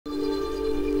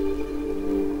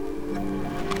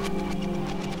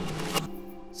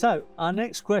So our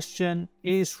next question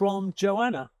is from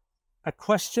Joanna. A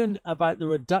question about the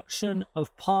reduction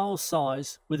of pile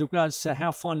size with regards to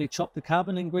how finely chopped the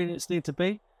carbon ingredients need to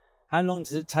be. How long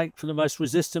does it take for the most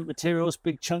resistant materials,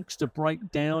 big chunks, to break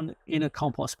down in a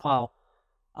compost pile?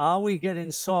 We are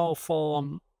getting soil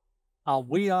from our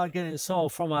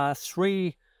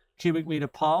 3 cubic meter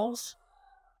piles,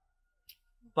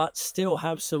 but still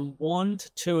have some 1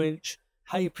 to 2 inch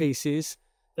hay pieces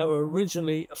that were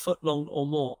originally a foot long or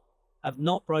more, have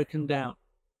not broken down.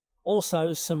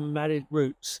 Also, some matted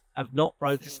roots have not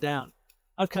broken down.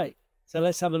 Okay, so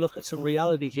let's have a look at some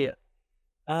reality here.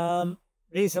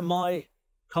 These are my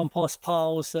compost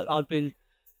piles that I've been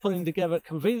putting together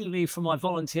conveniently for my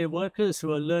volunteer workers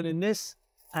who are learning this.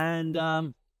 And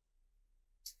I've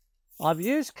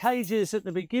used cages at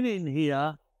the beginning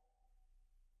here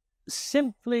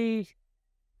simply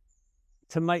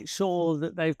to make sure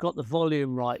that they've got the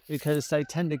volume right, because they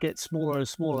tend to get smaller and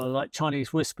smaller, like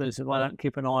Chinese whispers, if I don't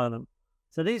keep an eye on them.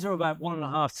 So these are about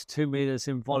 1.5 to 2 meters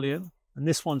in volume, and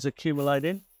this one's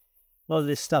accumulating. A lot of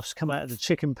this stuff's come out of the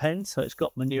chicken pen, so it's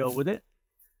got manure with it.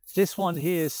 This one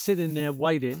here is sitting there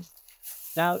waiting.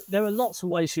 Now, there are lots of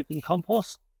ways you can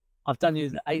compost. I've done you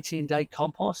the 18-day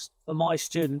compost. For my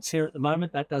students here at the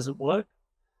moment, that doesn't work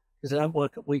because they don't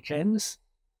work at weekends.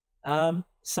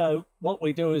 So what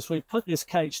we do is we put this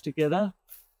cage together.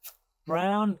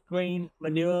 Brown, green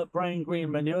manure, brown,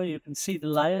 green manure. You can see the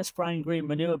layers: brown, green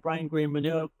manure, brown, green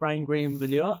manure, brown, green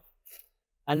manure.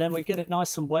 And then we get it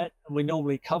nice and wet, and we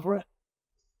normally cover it,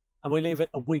 and we leave it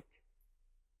a week,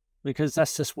 because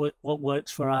that's just what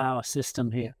works for our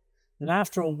system here. And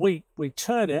after a week, we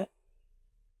turn it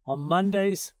on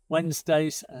Mondays,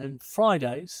 Wednesdays, and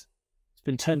Fridays. It's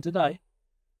been turned today,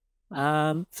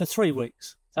 for 3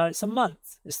 weeks. So it's a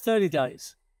month, it's 30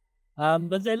 days.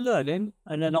 But they're learning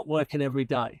and they're not working every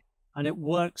day. And it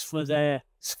works for their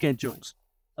schedules.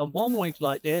 And 1 week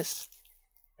like this,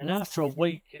 and after a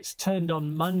week, it's turned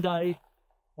on Monday,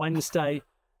 Wednesday,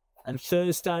 and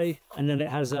Thursday, and then it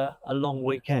has a long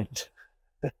weekend.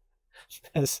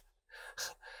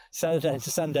 Saturday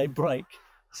to Sunday break.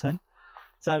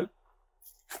 So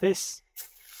this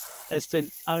has been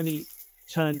only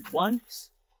turned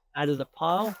once out of the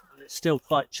pile, and it's still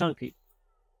quite chunky.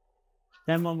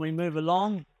 Then when we move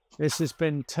along, this has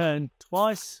been turned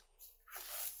twice.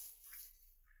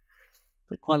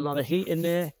 Put quite a lot of heat in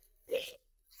there.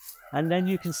 And then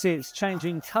you can see it's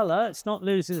changing colour. It's not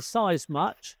losing size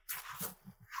much.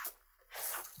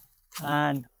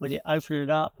 And when you open it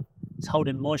up, it's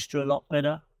holding moisture a lot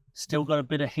better. Still got a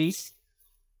bit of heat.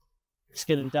 It's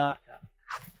getting darker.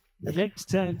 The next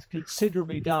turns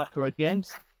considerably darker again,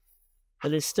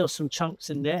 but there's still some chunks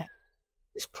in there.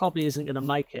 This probably isn't going to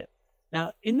make it.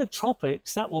 Now, in the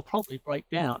tropics, that will probably break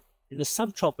down. In the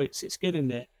subtropics, it's getting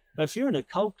there. But if you're in a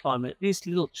cold climate, these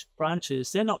little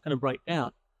branches, they're not going to break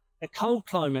down. The cold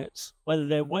climates, whether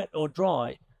they're wet or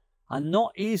dry, are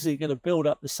not easily going to build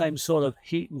up the same sort of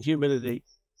heat and humidity.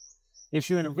 If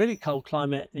you're in a really cold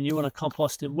climate and you want to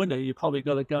compost in winter, you probably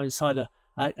got to go inside a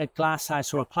glass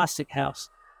house or a plastic house.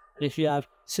 And if you have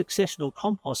successional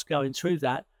compost going through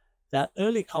that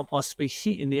early compost will be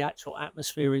heating the actual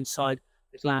atmosphere inside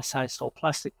the glass house or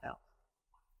plastic house.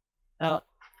 Now,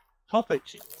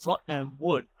 tropics, you plot down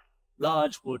wood,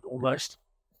 large wood almost.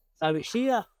 So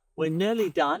here, we're nearly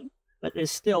done, but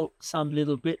there's still some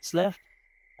little bits left.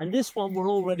 And this one we're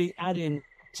already adding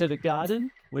to the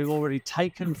garden. We've already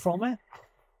taken from it.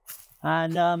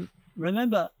 And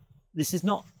remember, this is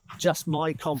not just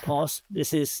my compost.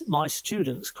 This is my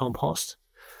students' compost.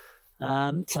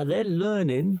 So they're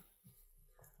learning.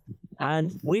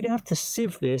 And we'd have to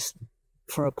sieve this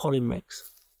for a potting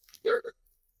mix.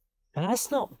 And that's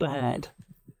not bad.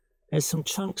 There's some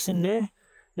chunks in there.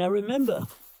 Now remember,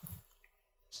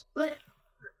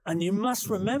 and you must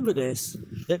remember this,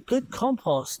 that good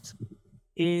compost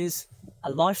is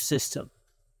a life system.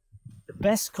 The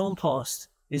best compost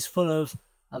is full of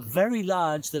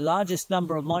the largest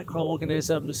number of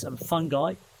microorganisms and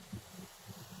fungi.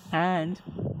 And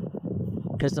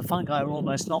because the fungi are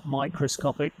almost not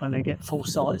microscopic when they get full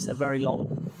size, they're very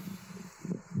long.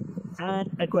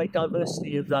 And a great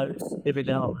diversity of those living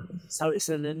elements. So it's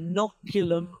an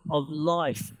inoculum of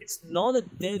life. It's not a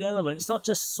dead element. It's not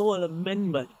just soil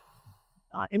amendment.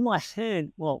 In my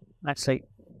hand, well, actually,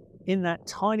 in that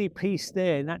tiny piece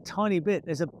there, in that tiny bit,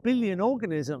 there's 1 billion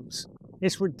organisms.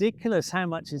 It's ridiculous how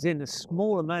much is in a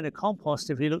small amount of compost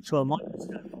if you look through a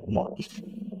microscope.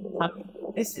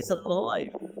 This is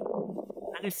alive.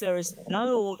 And if there is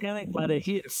no organic matter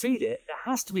here to feed it, there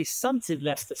has to be something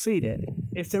left to feed it.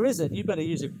 If there isn't, you better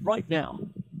use it right now,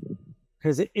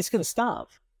 because it's going to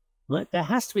starve. Right? There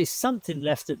has to be something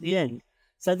left at the end.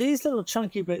 So these little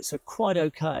chunky bits are quite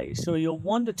okay. So your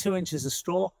 1 to 2 inches of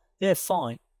straw, they're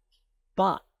fine.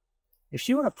 But if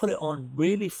you want to put it on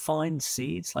really fine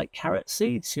seeds, like carrot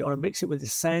seeds, you want to mix it with the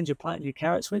sand you're planting your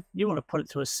carrots with, you want to put it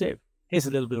through a sieve. Here's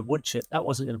a little bit of wood chip. That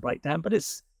wasn't going to break down, but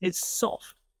it's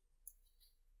soft.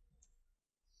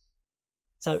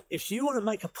 So if you want to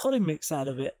make a potting mix out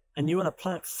of it and you want to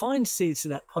plant fine seeds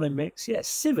in that potting mix, yeah,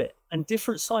 sieve it, and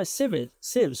different size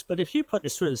sieves. But if you put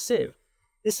this through a sieve,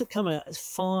 this will come out as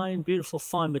fine, beautiful,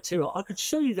 fine material. I could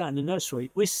show you that in the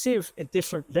nursery. We sieve at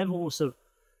different levels of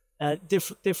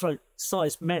different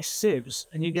size mesh sieves,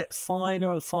 and you get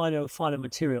finer and finer and finer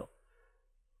material.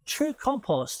 True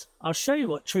compost, I'll show you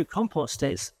what true compost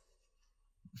is.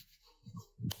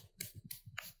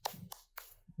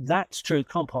 That's true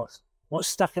compost. What's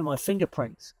stuck in my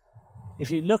fingerprints? If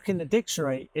you look in the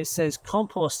dictionary, it says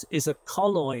compost is a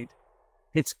colloid.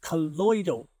 It's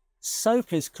colloidal.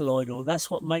 Soap is colloidal.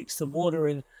 That's what makes the water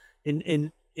in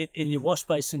your wash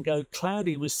basin go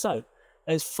cloudy with soap.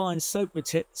 Those fine soap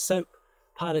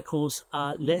particles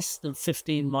are less than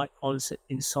 15 microns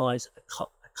in size.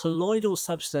 A colloidal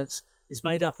substance is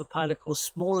made up of particles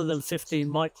smaller than 15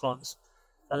 microns,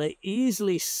 and they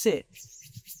easily sit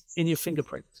in your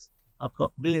fingerprints. I've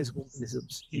got millions of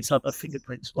organisms inside my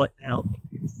fingerprints right now.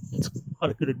 It's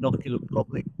quite a good inoculant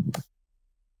probably.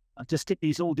 I just stick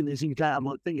these organisms out of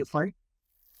my fingerprint.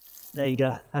 There you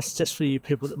go. That's just for you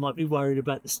people that might be worried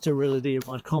about the sterility of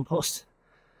my compost.